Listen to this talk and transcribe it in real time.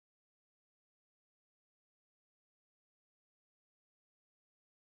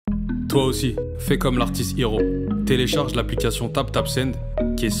Toi aussi, fais comme l'artiste Hiro. Télécharge l'application TapTapSend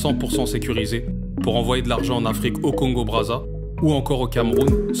qui est 100% sécurisée pour envoyer de l'argent en Afrique, au Congo Brazza ou encore au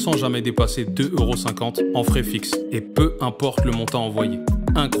Cameroun sans jamais dépasser 2,50 € en frais fixes et peu importe le montant envoyé.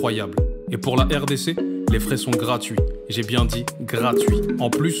 Incroyable. Et pour la RDC, les frais sont gratuits. J'ai bien dit gratuits. En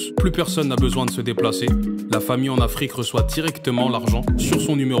plus, plus personne n'a besoin de se déplacer. La famille en Afrique reçoit directement l'argent sur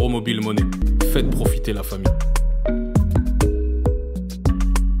son numéro mobile monnaie. Faites profiter la famille.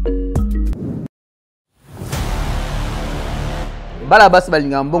 Balabas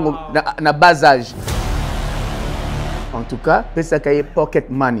balingambongo na bas âge. En tout cas, pesa kaye pocket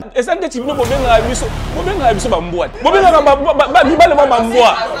money. Et ça tu veux bobenga biso bamboa. Bobenga bibale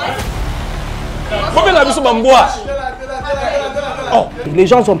bamboa. Bobenga biso bamboa. Oh, les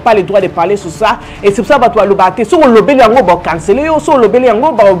gens n'ont pas le droit de parler sur ça et c'est pour ça que le bateau sur le belly yango ba canceler yo sur le belly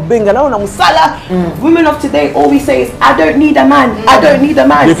yango ba benga na musala. Women of today always say I don't need a man. I don't need a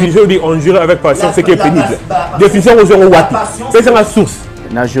man. Définition dit on jure avec patience ce qui est pénible. Définition aux zéro wati. C'est ma source.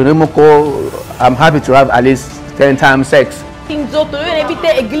 Na jure moko I'm happy to have at least 10 times sex. Nzoto yo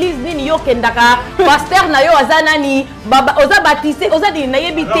nebite église nini yo kendaka pasteur na yo azanani baba oza baptisé oza di na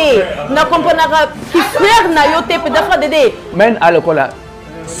yebite na komponaka frère na yo te peut-être dede Men are lokola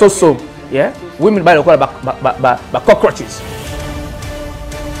so yeah, women by lokola ba cockroaches.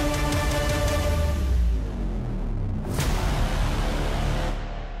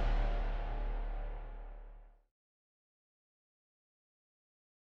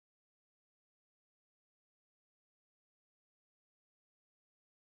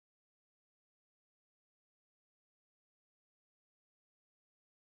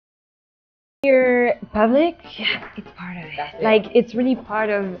 You're public, it's part of it. Like, it's really part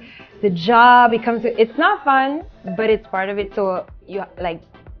of the job. It's not fun, but it's part of it. So you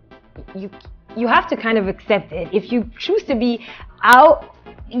have to kind of accept it. If you choose to be out,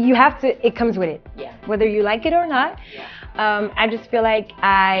 you have to. It comes with it. Yeah. Whether you like it or not. Yeah. I just feel like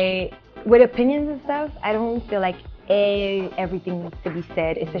with opinions and stuff, I don't feel like everything needs to be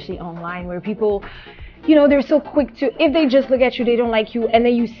said, especially online, where people, you know, they're so quick to, if they just look at you, they don't like you, and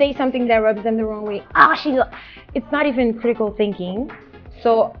then you say something that rubs them the wrong way. It's not even critical thinking.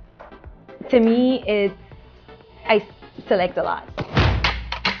 So to me, I select a lot.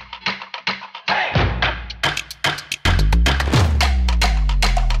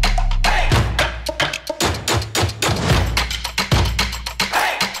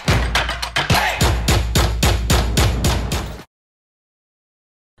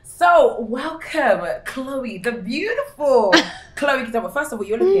 So, welcome, Chloe, the beautiful Chloe Kitembo. First of all,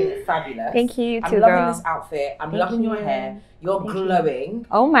 you're looking fabulous. Thank you, I'm loving this outfit. I'm loving your hair. You're glowing.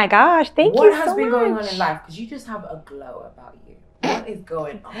 Oh my gosh, thank you so much. What has been going on in life? Because you just have a glow about you. What is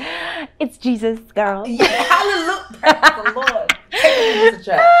going on? It's Jesus, girl. Yeah, hallelujah, praise the Lord. Take me to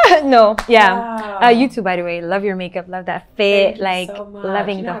church. No, yeah. Wow. You too, by the way. Love your makeup, love that fit. Thank you like, so much.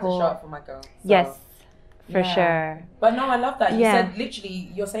 loving you know the how to whole. show up for my girl. So. Yes. For sure. But no, I love that. You Yeah. said literally,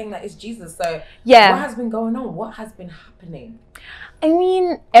 you're saying that it's Jesus. So Yeah. what has been going on? What has been happening? I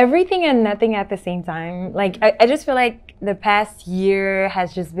mean, everything and nothing at the same time. Like, I just feel like the past year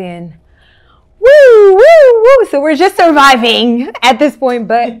has just been woo, woo, woo. So we're just surviving at this point,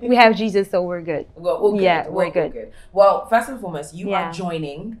 but we have Jesus, so we're good. We're all good. Yeah, we're good. Well, first and foremost, you Yeah. are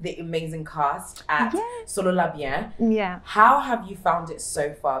joining the amazing cast at Yes. Solola Bien. Yeah. How have you found it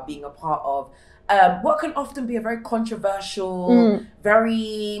so far, being a part of what can often be a very controversial,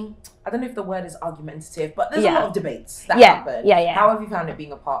 very, I don't know if the word is argumentative, but there's a lot of debates that happen. Yeah. How have you found it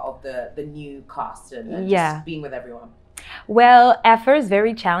being a part of the new cast and just being with everyone? Well, at first,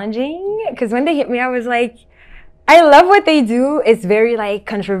 very challenging, because when they hit me, I was like, I love what they do. It's very like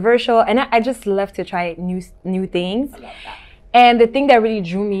controversial, and I just love to try new things. I love that. And the thing that really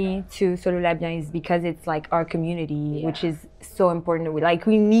drew me to Solola Bien is because it's like our community, which is so important.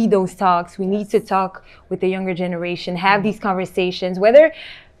 We need those talks. We need to talk with the younger generation, have these conversations, whether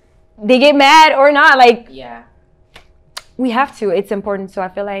they get mad or not. Like, we have to. It's important. So I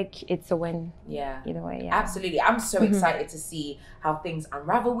feel like it's a win. Yeah. Either way. Yeah. Absolutely. I'm so excited to see how things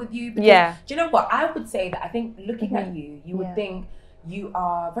unravel with you. Because, do you know what? I would say that I think looking at you, you would think you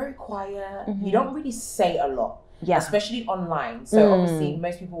are very quiet. You don't really say a lot. Yeah. Especially online. So obviously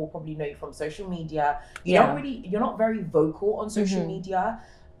most people will probably know you from social media. You're not very vocal on social media,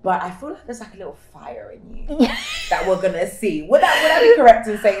 but I feel like there's like a little fire in you that we're gonna see. Would I be correct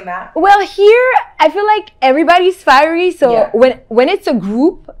in saying that? Well, here I feel like everybody's fiery. So when it's a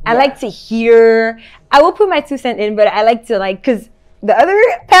group, I like to hear. I will put my 2 cents in, but I like to because the other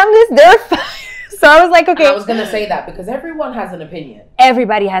panelists, they're fire. So I was like, okay. I was going to say that because everyone has an opinion.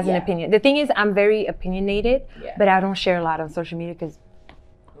 Everybody has an opinion. The thing is, I'm very opinionated, but I don't share a lot on social media because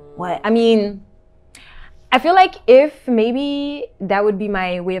What? I mean, I feel like if maybe that would be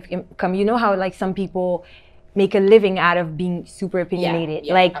my way of income. You know how like some people make a living out of being super opinionated.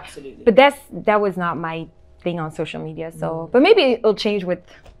 Yeah, like, absolutely. But that was not my thing on social media. So, but maybe it'll change with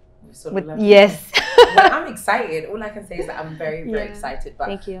yes. Well, I'm excited. All I can say is that I'm very, very excited. But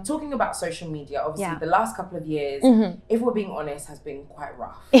thank you. Talking about social media, obviously the last couple of years, if we're being honest, has been quite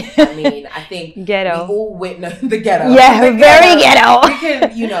rough. I mean, I think ghetto. we all witness the ghetto. Yeah, the very ghetto. We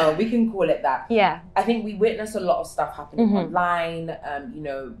can, we can call it that. Yeah. I think we witness a lot of stuff happening online.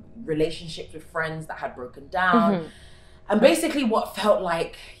 Relationships with friends that had broken down. And basically what felt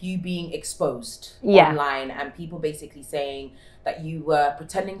like you being exposed online and people basically saying that you were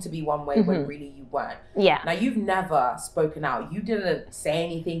pretending to be one way when really you weren't. Yeah. Now, you've never spoken out. You didn't say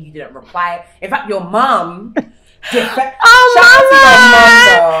anything. You didn't reply. In fact, your mom... Shout out to your mom,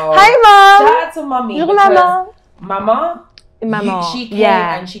 though. Hi, Mom. Shout out to Mommy. Mama, she came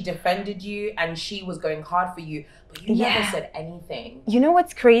and she defended you and she was going hard for you. But you never said anything. You know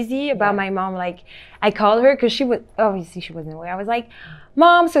what's crazy about my mom? Like, I called her because she was, obviously she wasn't aware. I was like,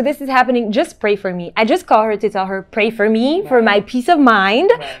 Mom, so this is happening. Just pray for me. I just call her to tell her, pray for me, for my peace of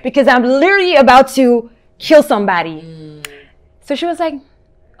mind, because I'm literally about to kill somebody. So she was like,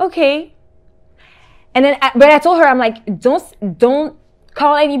 okay. And then, but I told her, I'm like, don't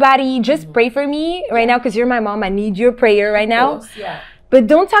call anybody. Just pray for me right now because you're my mom. I need your prayer right now. But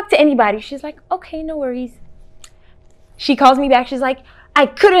don't talk to anybody. She's like, okay, no worries. She calls me back. She's like, I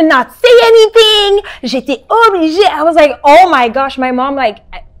could not say anything. J'étais obligée. I was like, oh my gosh, my mom, like,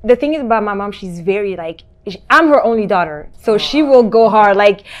 the thing is about my mom, she's very like, I'm her only daughter. So she will go hard.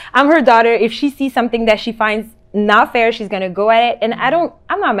 Like, I'm her daughter. If she sees something that she finds not fair, she's going to go at it. And I'm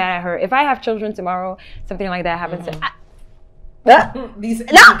not mad at her. If I have children tomorrow, something like that happens. Not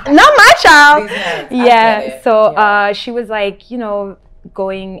my child. So she was like,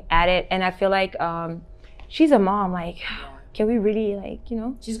 going at it. And I feel like she's a mom. Like, can we really, like,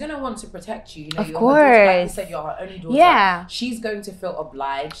 She's going to want to protect you. Of course. Like you said, you're her only daughter. Yeah. She's going to feel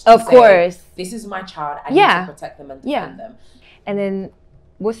obliged to say, this is my child. I need to protect them and defend them. And then,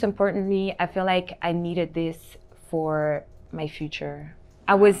 most importantly, I feel like I needed this for my future.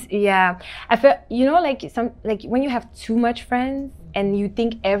 I felt, like when you have too much friends and you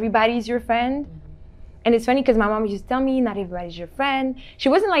think everybody's your friend. And it's funny because my mom used to tell me, not everybody's your friend. She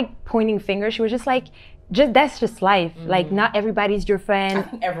wasn't like pointing fingers. She was just like, that's just life. Like, not everybody's your friend. I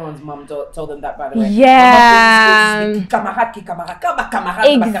think everyone's mom told them that, by the way. Yeah.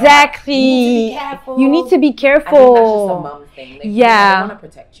 Exactly. You need to be careful. I think that's just a mom thing. They want to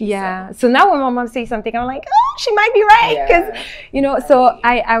protect you. Yeah. So now when my mom says something, I'm like, oh, she might be right. Because, so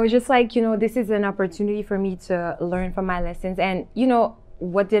I was just like, this is an opportunity for me to learn from my lessons. And,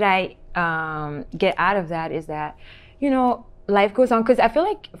 what did I get out of that is that, life goes on, because I feel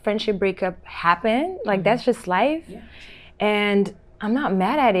like friendship breakup happen. Like, that's just life. And I'm not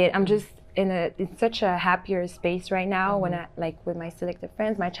mad at it. I'm just in such a happier space right now when I, like, with my selected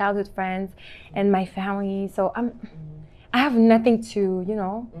friends, my childhood friends, and my family. So I have nothing to,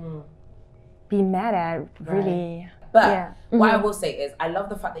 be mad at, really. But what I will say is, I love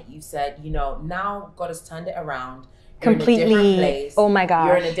the fact that you said, now God has turned it around. Completely. In a different place. Oh my gosh.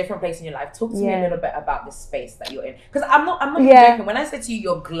 You're in a different place in your life. Talk to me a little bit about the space that you're in. Because I'm not even joking. When I said to you,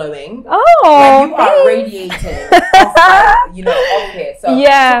 you're glowing. Oh, you are radiating off here. So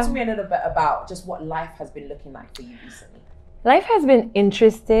talk to me a little bit about just what life has been looking like for you recently. Life has been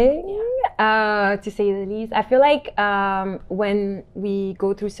interesting, to say the least. I feel like when we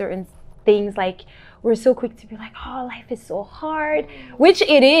go through certain things, like, we're so quick to be like, oh, life is so hard, which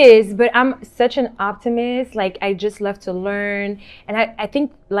it is, but I'm such an optimist. Like, I just love to learn. And I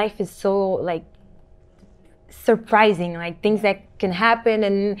think life is so, like, surprising, like things that can happen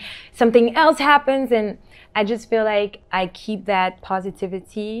and something else happens. And I just feel like I keep that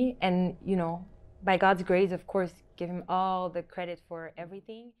positivity and, by God's grace, of course, give him all the credit for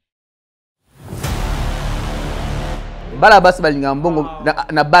everything. Bala basi balinga mbongo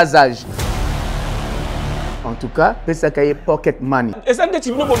na basage. En tout cas, pesa kaye pocket money. Esa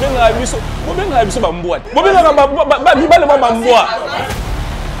ndeti bino bobenga biso bambwa. Bobenga bibale bambwa.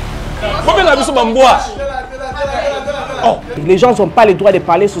 Bobenga biso bambwa. Les gens n'ont pas le droit de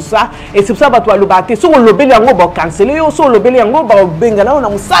parler sur ça et c'est pour ça que tu as le bâti. Si on le béli en gros, canceller, si on le béli en gros, bengala on a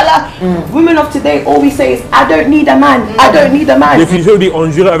musala. Women of today always say is, I don't need a man. I don't need a man. Définition dit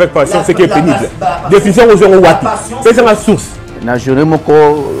on jure avec patience ce qui est pénible. Définition aux zéro wati. C'est la source. Na jure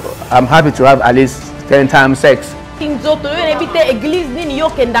moko, I'm happy to have at least 10 times sex. Nzoto yo nebite église nini yo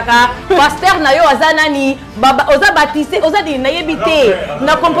kendaka pasteur na yo azanani baba oza baptisé oza di na yebite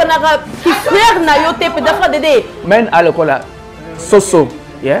na komponaka ki frère na yo te peut-être dede Men alokola soso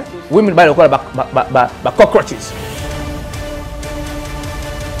yeah, women by the call cockroaches.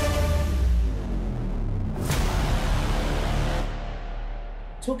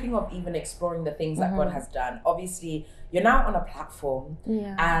 Talking of even exploring the things that God has done, obviously you're now on a platform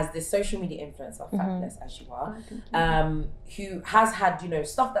as this social media influencer, fabulous as you are, who has had, you know,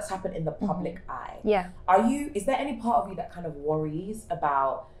 stuff that's happened in the public eye. Yeah. Is there any part of you that kind of worries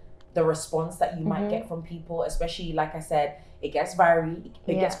about the response that you might get from people, especially, like I said, it gets fiery,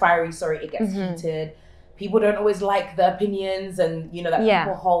 it gets heated. People don't always like the opinions and, you know, that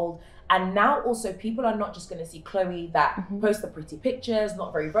people hold. And now also people are not just going to see Chloe that posts the pretty pictures,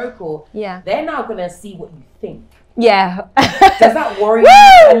 not very vocal. Yeah. They're now going to see what you think. Yeah. Does that worry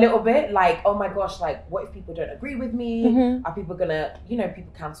you a little bit? Like, oh my gosh, like what if people don't agree with me? Are people going to, you know,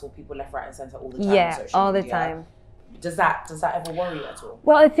 people cancel people left, right and center all the time. Yeah, all the time. Does that ever worry you at all?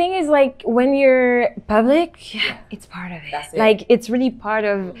 Well, the thing is, like, when you're public, it's part of it. That's it. Like, it's really part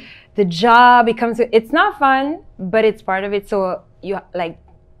of the job. It's not fun, but it's part of it. So you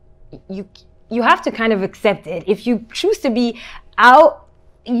have to kind of accept it. If you choose to be out,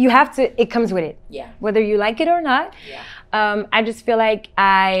 it comes with it. Yeah. Whether you like it or not. Yeah. I just feel like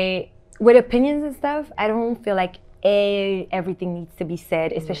with opinions and stuff, I don't feel like everything needs to be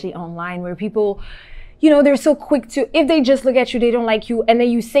said, especially online, where people, you know, they're so quick to, if they just look at you, they don't like you, and then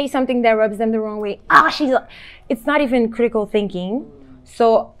you say something that rubs them the wrong way. It's not even critical thinking.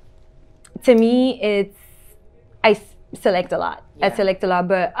 So to me, I select a lot. Yeah. I select a lot,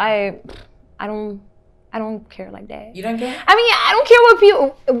 but I don't care like that. You don't care? I mean, I don't care what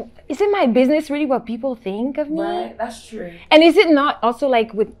people. Is it my business really what people think of me? Right, that's true. And is it not also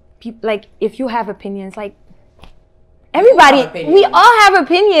like with people, like if you have opinions, like everybody, we all have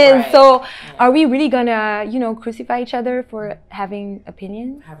opinions. Right. So are we really gonna, you know, crucify each other for having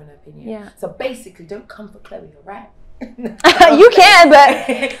opinions? Having an opinion. Yeah. So basically, don't come for Chloe, right? You can,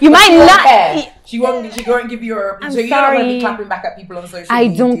 but you might not. She won't give you her. I'm so you sorry. don't want to be clapping back at people on social media.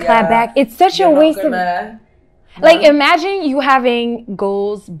 I don't clap back. It's such a waste of. Like, imagine you having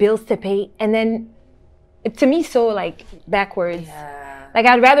goals, bills to pay, and then, to me, so like backwards. Yeah. Like,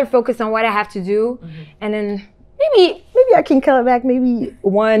 I'd rather focus on what I have to do, and then maybe I can cut it back maybe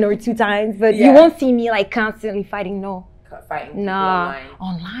 1 or 2 times, but you won't see me like constantly fighting. Fighting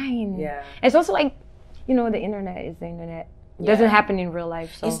online. Yeah. It's also like, you know, the internet is the internet. It doesn't happen in real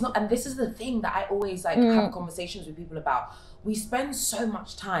life. So. It's not, and this is the thing that I always like have conversations with people about. We spend so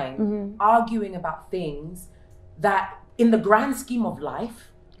much time arguing about things that, in the grand scheme of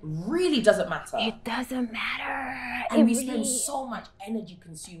life, really doesn't matter. It doesn't matter. And we spend so much energy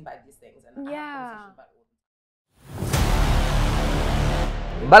consumed by these things. And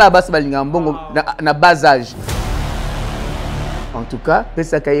Bala basi balinga mbongo na bas âge. En tout cas,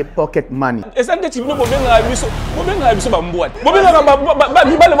 pesa kaye pocket money. Esa ndeti bino bobenga biso bambwa. Bobenga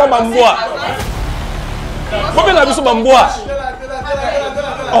bibale bambwa. Bobenga biso bambwa.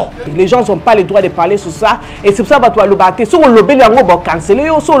 Les gens n'ont pas le droit de parler sur ça, et c'est pour ça que tu as le bâti. Si on le béli en gros, canceller,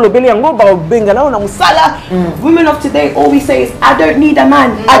 si on le béli en gros, bengala, on a musala. Women of today always say is, I don't need a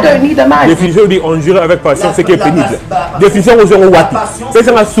man. I don't need a man. Définition dit on jure avec passion, ce qui est pénible. Définition aux zéro watt. C'est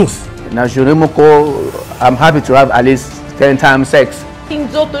la source. Na jure moko, I'm happy to have at least 10 times sex.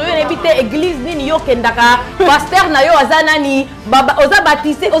 Nzoto yo nebite église nini yo kendaka pasteur na yo azanani baba oza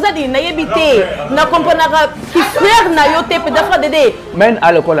baptisé oza di na yebite na komponaka ki frère na yo te peut d'afra dede. Men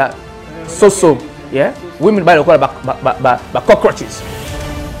are the color so yeah. Women by the color ba cockroaches.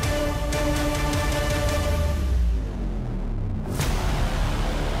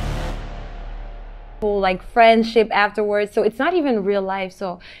 Like friendship afterwards, so it's not even real life.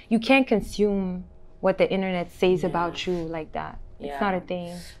 So you can't consume what the internet says about you like that. It's not a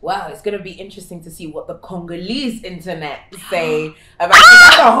thing. Wow, it's going to be interesting to see what the Congolese internet say about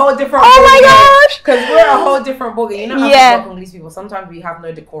that's a whole different Oh my gosh! Because we're a whole different ballgame. You know how Congolese people, sometimes we have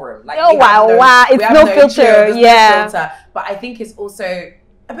no decorum. Like, wow. It's no filter. No filter. But I think it's also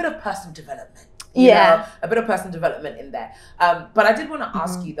a bit of personal development. You know, a bit of personal development in there. But I did want to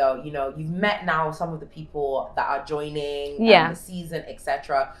ask you though, you know, you've met now some of the people that are joining the season,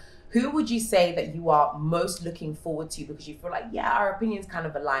 etc. Who would you say that you are most looking forward to because you feel like, our opinions kind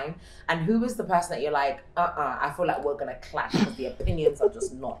of align? And who is the person that you're like, I feel like we're going to clash because the opinions are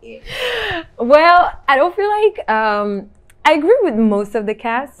just not it? Well, I don't feel like, I agree with most of the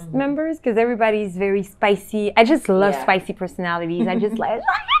cast members because everybody's very spicy. I just love spicy personalities. I just like,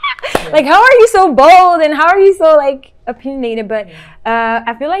 like, how are you so bold and how are you so like opinionated? But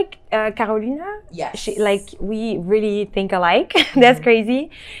I feel like Carolina, she, like, we really think alike. That's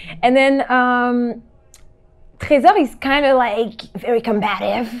crazy. And then Trésor is kind of like very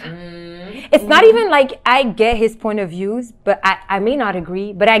combative. it's not even like I get his point of views, but I may not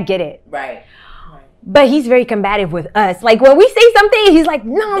agree, but I get it. Right. But he's very combative with us. Like when we say something, he's like,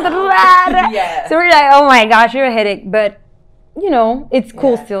 no, yeah. So we're like, oh my gosh, you're a headache. But you know, it's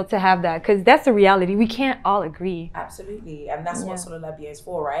cool still to have that because that's the reality. We can't all agree. Absolutely. And that's what Solola Bien is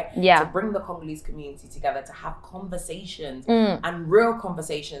for, right? Yeah. To bring the Congolese community together, to have conversations and real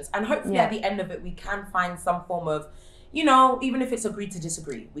conversations. And hopefully at the end of it, we can find some form of, you know, even if it's agreed to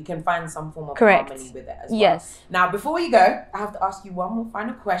disagree, we can find some form of harmony with it as well. Yes. Now, before you go, I have to ask you one more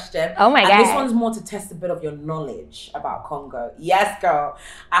final question. Oh my God. This one's more to test a bit of your knowledge about Congo. Yes, girl.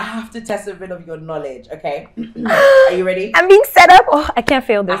 I have to test a bit of your knowledge, okay? Are you ready? I'm being set up. Oh, I can't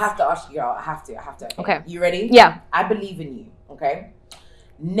fail this. I have to ask you, girl. I have to. Okay. You ready? Yeah. I believe in you, okay?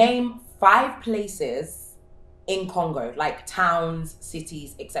 Name 5 places in Congo, like towns,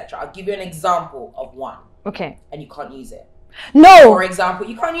 cities, etc. I'll give you an example of one. Okay. And you can't use it. No. For example,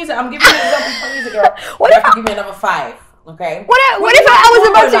 you can't use it. I'm giving you an example. You can't use it, girl. What You if have to give me another 5. Okay. What if I was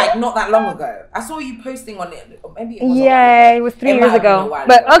about to like not that long ago? I saw you posting on it. Maybe it was. Yeah, it was 3 years ago.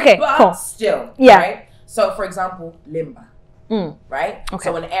 But okay, but cool. Still. Yeah. Right? So, for example, Limba. Right? Okay.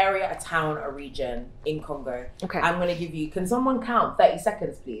 So an area, a town, a region in Congo. Okay. I'm going to give you, can someone count 30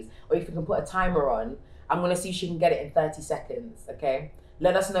 seconds, please? Or if you can put a timer on, I'm going to see if she can get it in 30 seconds, okay?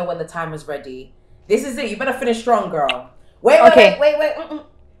 Let us know when the timer's ready. This is it. You better finish strong, girl. Wait.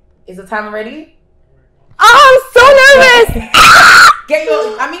 Is the timer ready? Oh, I'm so nervous.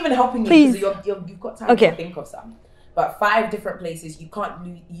 I'm even helping you Please. because you've got time to think of some. But 5 different places. You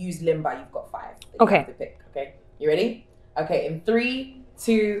can't use Limba. You've got 5. You have to pick, okay? You ready? Okay, in 3,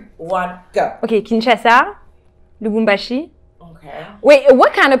 2, 1, go. Okay, Kinshasa, Lubumbashi. Okay. Wait,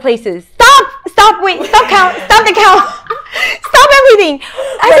 what kind of places? Stop, wait, stop the count. Stop everything.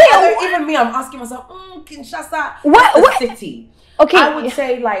 Even me, I'm asking myself, Kinshasa, what city? Okay. I would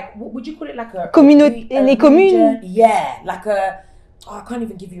say like, would you call it like a community? Yeah, like a. Oh, I can't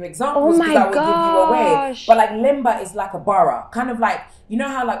even give you examples because I would give you away. But like Limba is like a borough, kind of like, you know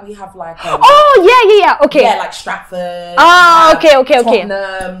how like we have like yeah, okay. Yeah, like Stratford. Oh, okay.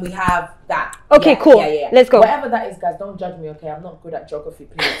 Tottenham, we have that. Okay, cool. Yeah. Let's go. Whatever that is, guys, don't judge me, okay? I'm not good at geography,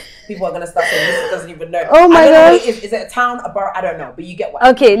 please. People are gonna start saying this doesn't even know. Oh my gosh. Is it a town, a borough? I don't know, but you get what.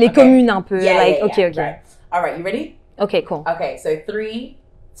 Okay, les communes un peu. Yeah, okay. Right. All right, you ready? Okay, cool. Okay, so 3,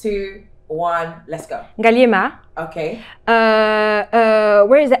 2, 1, let's go. Ngaliema. Okay.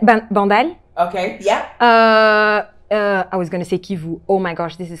 Where is that? Bandal. Okay. Yeah. I was gonna say Kivu. Oh my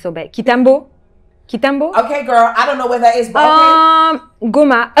gosh, this is so bad. Kitembo. Okay, girl. I don't know where that is, but okay.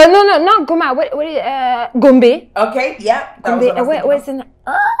 Goma. No, not Goma. What is Gombe? Okay. Yeah. Gombe. Where's in?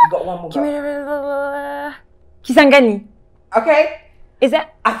 You got one more. Kisangani. Okay. Is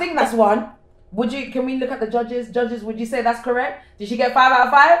that? I think that's one. Can we look at the judges? Judges, would you say that's correct? Did she get 5 out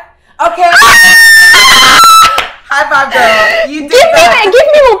of 5? Okay. High five, girl. You did that. Give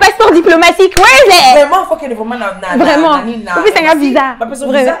me mon passeport diplomatique. Where is it? Vraiment, faut que les vraiment Vraiment. Faut que c'est un visa.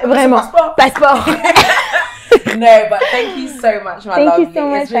 Vraiment. Passeport. No, but thank you so much, my lovely. Thank you so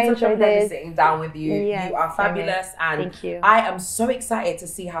much. It's been such a pleasure sitting down with you. Yeah, you are fabulous, and thank you. I am so excited to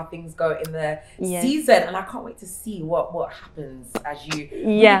see how things go in the season, and I can't wait to see what happens as you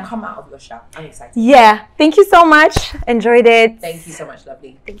come out of your shell. I'm excited. Yeah, thank you so much. Enjoyed it. Thank you so much,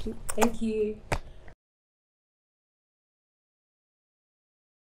 lovely. Thank you. Thank you.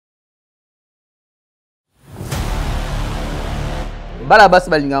 Bala basi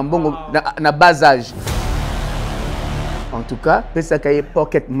balinga mbongo na bas âge. En tout cas, pesa kaye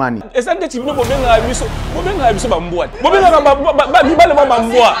pocket money. Esa ndeti bino bobenga biso bambwa. Bobenga mibale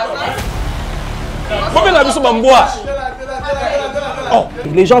bambwa. Bobenga biso bambwa. Oh.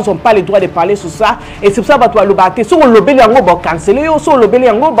 Les gens n'ont pas le droit de parler sur ça et c'est pour ça que tu as le battu. Si on le béli yango ba canceler yo, si on le béli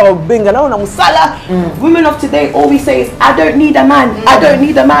yango ba bengana on a musala. Women of today always say I don't need a man. I don't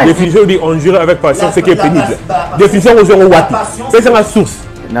need a man. Définition dit on jure avec passion ce qui est pénible. Définition aux zéro wati. C'est ma source.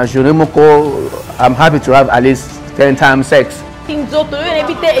 Na journée moko, I'm happy to have at least 10 times sex. Nzoto yo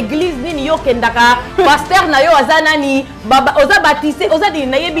nebite église nini yo kendaka pasteur na yo azanani baba oza baptisé oza di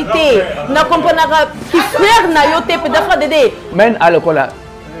na yebite na komponaka frère na yo te peut-être dede Men are lokola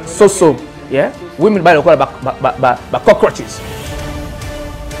so yeah, women by lokola ba cockroaches.